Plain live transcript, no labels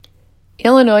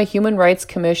Illinois Human Rights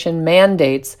Commission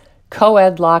mandates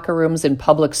co-ed locker rooms in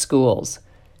public schools.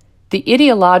 The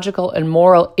ideological and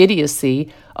moral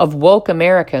idiocy of woke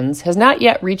Americans has not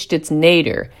yet reached its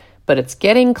nadir, but it's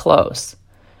getting close.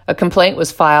 A complaint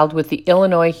was filed with the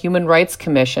Illinois Human Rights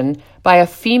Commission by a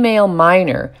female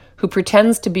minor who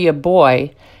pretends to be a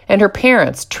boy and her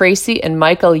parents, Tracy and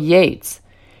Michael Yates.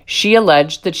 She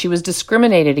alleged that she was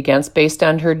discriminated against based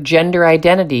on her gender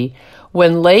identity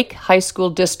when Lake High School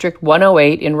District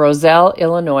 108 in Roselle,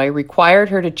 Illinois, required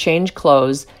her to change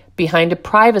clothes behind a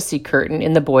privacy curtain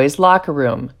in the boys' locker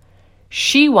room.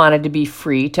 She wanted to be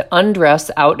free to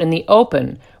undress out in the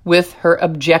open with her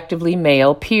objectively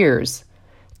male peers.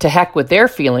 To heck with their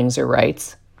feelings or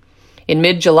rights. In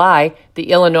mid-July,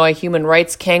 the Illinois Human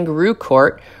Rights Kangaroo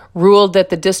Court ruled that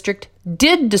the district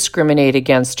did discriminate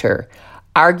against her,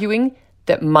 arguing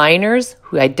that minors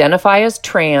who identify as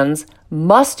trans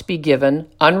must be given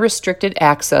unrestricted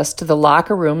access to the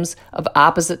locker rooms of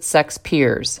opposite-sex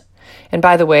peers. And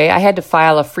by the way, I had to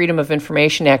file a Freedom of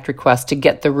Information Act request to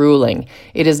get the ruling.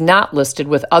 It is not listed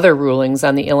with other rulings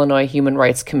on the Illinois Human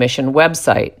Rights Commission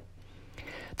website.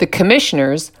 The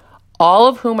commissioners, all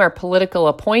of whom are political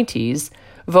appointees,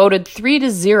 voted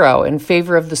 3-0 in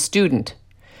favor of the student.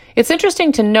 It's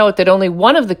interesting to note that only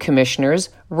one of the commissioners,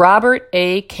 Robert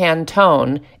A.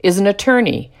 Cantone, is an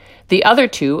attorney. The other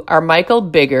two are Michael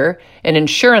Bigger, an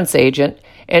insurance agent,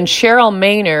 and Cheryl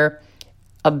Maynor,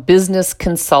 a business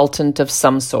consultant of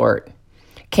some sort.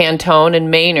 Cantone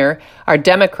and Maynor are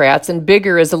Democrats, and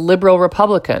Bigger is a liberal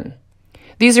Republican.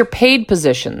 These are paid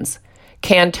positions.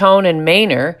 Cantone and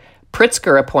Maynor,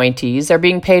 Pritzker appointees, are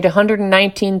being paid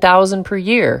 $119,000 per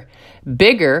year.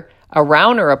 Bigger, a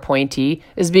Rauner appointee,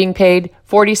 is being paid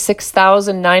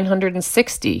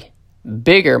 $46,960.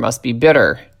 Bigger must be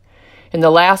bitter. In the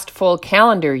last full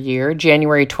calendar year,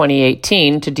 January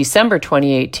 2018 to December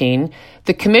 2018,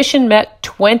 the commission met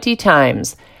 20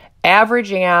 times,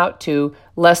 averaging out to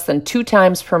less than 2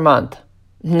 times per month.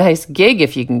 Nice gig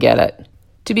if you can get it.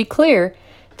 To be clear,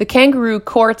 the Kangaroo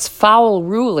Court's foul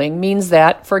ruling means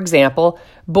that, for example,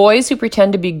 boys who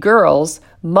pretend to be girls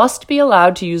must be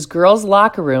allowed to use girls'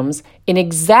 locker rooms in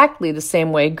exactly the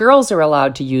same way girls are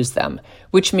allowed to use them,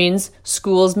 which means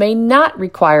schools may not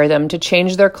require them to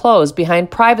change their clothes behind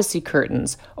privacy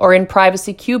curtains or in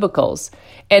privacy cubicles,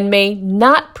 and may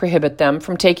not prohibit them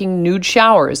from taking nude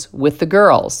showers with the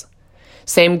girls.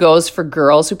 Same goes for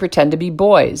girls who pretend to be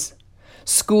boys.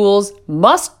 Schools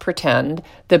must pretend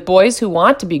that boys who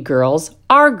want to be girls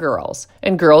are girls,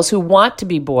 and girls who want to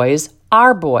be boys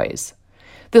are boys.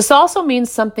 This also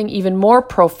means something even more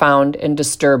profound and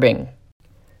disturbing.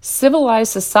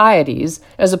 Civilized societies,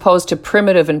 as opposed to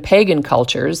primitive and pagan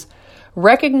cultures,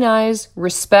 recognize,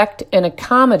 respect, and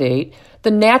accommodate the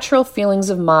natural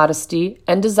feelings of modesty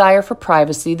and desire for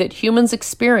privacy that humans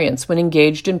experience when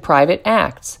engaged in private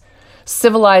acts.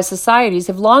 Civilized societies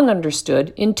have long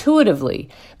understood intuitively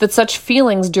that such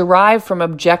feelings derive from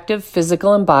objective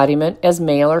physical embodiment as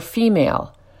male or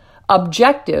female.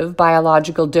 Objective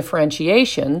biological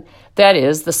differentiation, that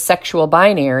is, the sexual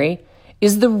binary,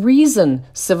 is the reason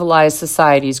civilized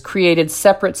societies created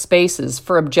separate spaces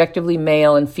for objectively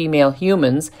male and female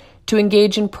humans to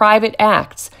engage in private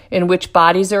acts in which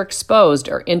bodies are exposed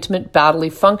or intimate bodily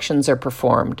functions are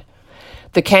performed.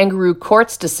 The Kangaroo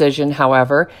Court's decision,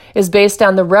 however, is based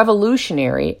on the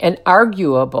revolutionary and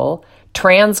arguable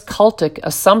trans-cultic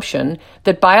assumption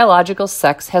that biological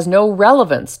sex has no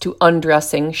relevance to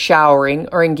undressing, showering,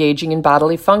 or engaging in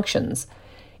bodily functions.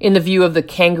 In the view of the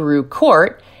Kangaroo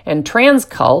Court and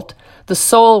trans-cult, the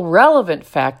sole relevant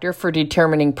factor for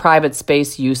determining private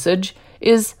space usage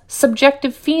is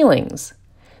subjective feelings.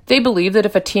 They believe that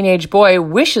if a teenage boy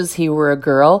wishes he were a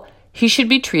girl, he should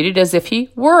be treated as if he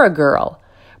were a girl.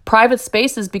 Private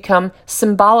spaces become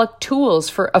symbolic tools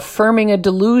for affirming a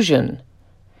delusion.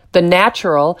 The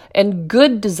natural and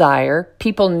good desire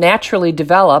people naturally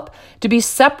develop to be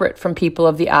separate from people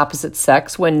of the opposite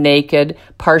sex when naked,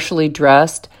 partially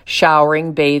dressed,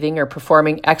 showering, bathing, or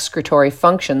performing excretory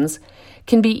functions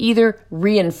can be either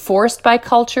reinforced by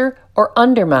culture or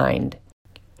undermined.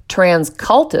 Trans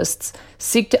cultists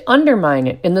seek to undermine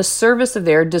it in the service of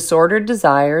their disordered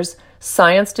desires,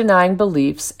 science-denying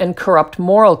beliefs, and corrupt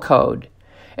moral code.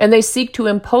 And they seek to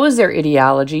impose their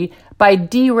ideology by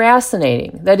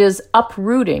deracinating, that is,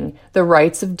 uprooting, the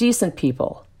rights of decent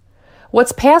people.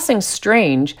 What's passing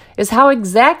strange is how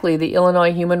exactly the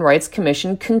Illinois Human Rights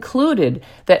Commission concluded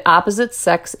that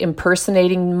opposite-sex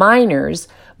impersonating minors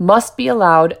must be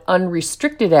allowed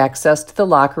unrestricted access to the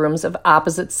locker rooms of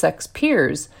opposite-sex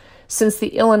peers, since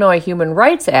the Illinois Human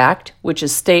Rights Act, which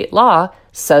is state law,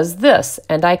 says this,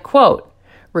 and I quote,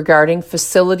 regarding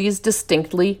facilities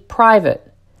distinctly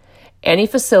private. Any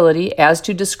facility as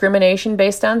to discrimination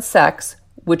based on sex,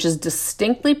 which is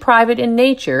distinctly private in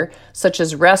nature, such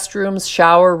as restrooms,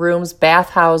 shower rooms,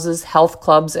 bathhouses, health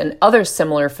clubs, and other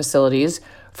similar facilities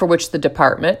for which the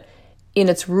department, in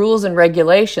its rules and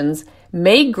regulations,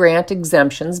 may grant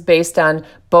exemptions based on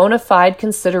bona fide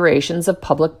considerations of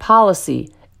public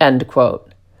policy, end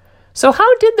quote. So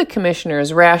how did the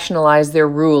commissioners rationalize their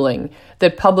ruling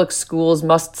that public schools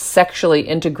must sexually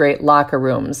integrate locker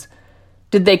rooms?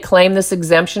 Did they claim this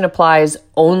exemption applies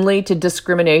only to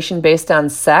discrimination based on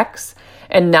sex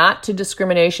and not to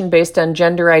discrimination based on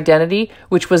gender identity,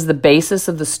 which was the basis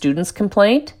of the student's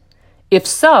complaint? If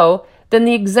so, then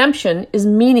the exemption is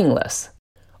meaningless.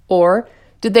 Or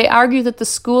did they argue that the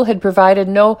school had provided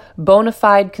no bona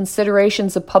fide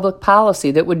considerations of public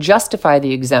policy that would justify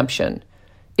the exemption?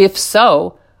 If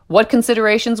so, what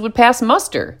considerations would pass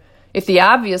muster? If the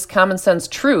obvious common sense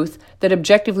truth that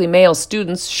objectively male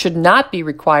students should not be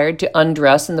required to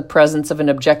undress in the presence of an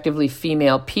objectively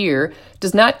female peer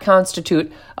does not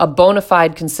constitute a bona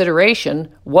fide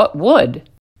consideration, what would?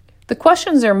 The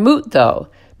questions are moot, though,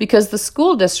 because the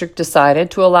school district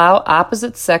decided to allow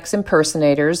opposite-sex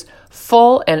impersonators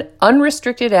full and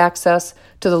unrestricted access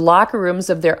to the locker rooms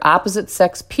of their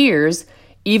opposite-sex peers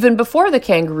even before the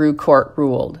kangaroo court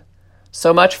ruled.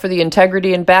 So much for the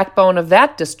integrity and backbone of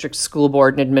that district's school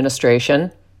board and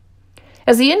administration.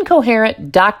 As the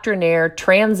incoherent, doctrinaire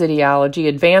trans ideology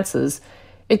advances,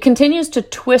 it continues to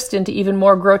twist into even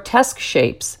more grotesque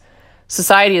shapes.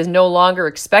 Society is no longer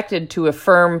expected to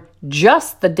affirm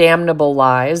just the damnable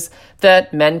lies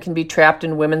that men can be trapped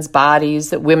in women's bodies,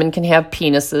 that women can have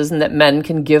penises, and that men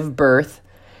can give birth.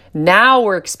 Now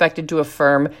we're expected to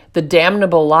affirm the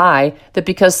damnable lie that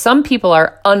because some people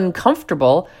are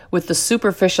uncomfortable with the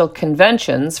superficial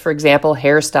conventions, for example,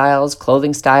 hairstyles,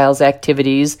 clothing styles,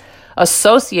 activities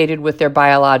associated with their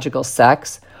biological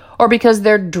sex, or because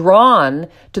they're drawn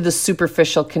to the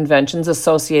superficial conventions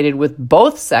associated with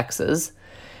both sexes,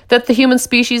 that the human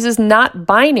species is not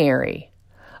binary.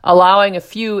 Allowing a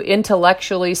few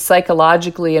intellectually,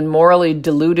 psychologically, and morally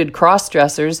deluded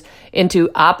cross-dressers into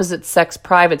opposite-sex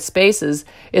private spaces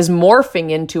is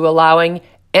morphing into allowing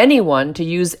anyone to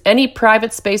use any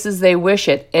private spaces they wish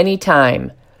at any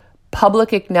time.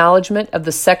 Public acknowledgement of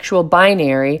the sexual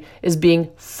binary is being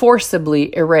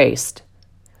forcibly erased.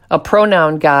 A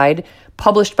pronoun guide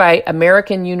published by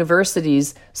American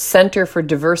University's Center for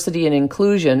Diversity and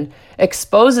Inclusion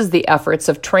exposes the efforts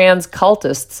of trans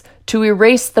cultists to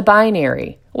erase the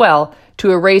binary. Well,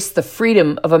 to erase the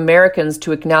freedom of Americans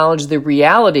to acknowledge the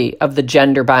reality of the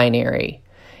gender binary.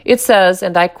 It says,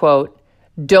 and I quote,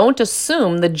 "Don't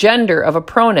assume the gender of a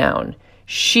pronoun.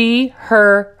 She,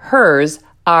 her, hers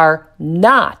are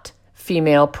not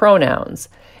female pronouns,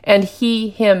 and he,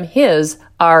 him, his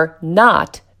are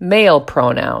not male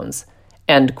pronouns,"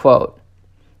 end quote.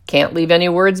 Can't leave any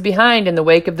words behind in the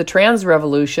wake of the trans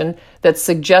revolution that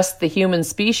suggest the human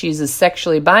species is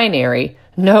sexually binary.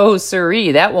 No,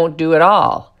 siree, that won't do at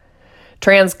all.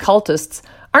 Trans cultists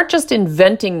aren't just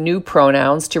inventing new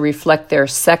pronouns to reflect their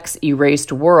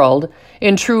sex-erased world.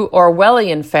 In true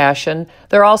Orwellian fashion,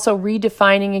 they're also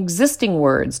redefining existing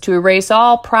words to erase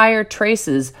all prior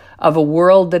traces of a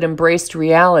world that embraced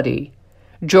reality.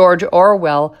 George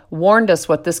Orwell warned us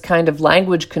what this kind of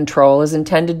language control is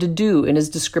intended to do in his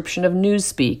description of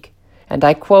Newspeak, and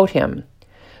I quote him,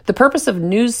 "The purpose of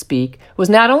Newspeak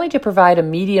was not only to provide a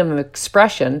medium of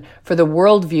expression for the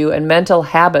worldview and mental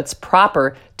habits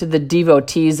proper to the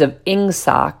devotees of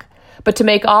Ingsoc, but to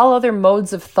make all other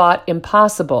modes of thought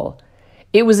impossible.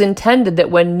 It was intended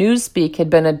that when Newspeak had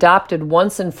been adopted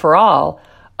once and for all,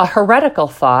 a heretical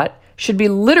thought should be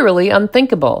literally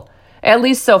unthinkable, at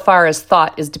least so far as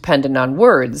thought is dependent on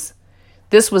words.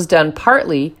 This was done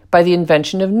partly by the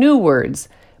invention of new words,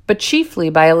 but chiefly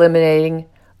by eliminating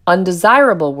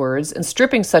undesirable words and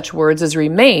stripping such words as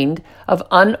remained of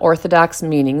unorthodox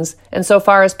meanings and so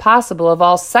far as possible of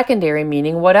all secondary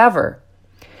meaning whatever.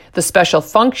 The special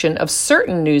function of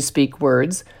certain Newspeak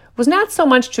words was not so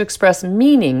much to express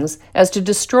meanings as to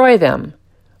destroy them.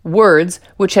 Words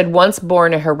which had once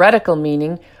borne a heretical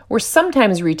meaning were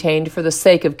sometimes retained for the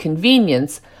sake of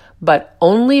convenience, but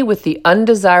only with the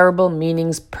undesirable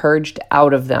meanings purged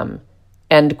out of them."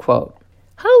 End quote.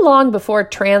 How long before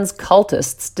trans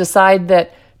cultists decide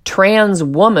that trans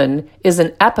woman is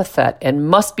an epithet and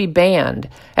must be banned?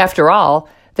 After all,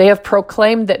 they have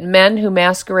proclaimed that men who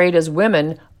masquerade as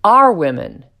women are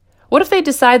women. What if they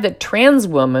decide that trans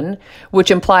woman,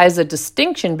 which implies a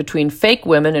distinction between fake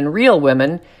women and real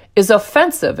women, is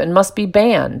offensive and must be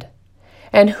banned?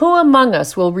 And who among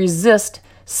us will resist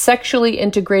sexually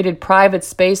integrated private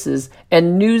spaces,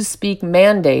 and newspeak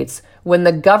mandates when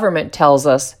the government tells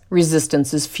us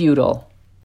resistance is futile.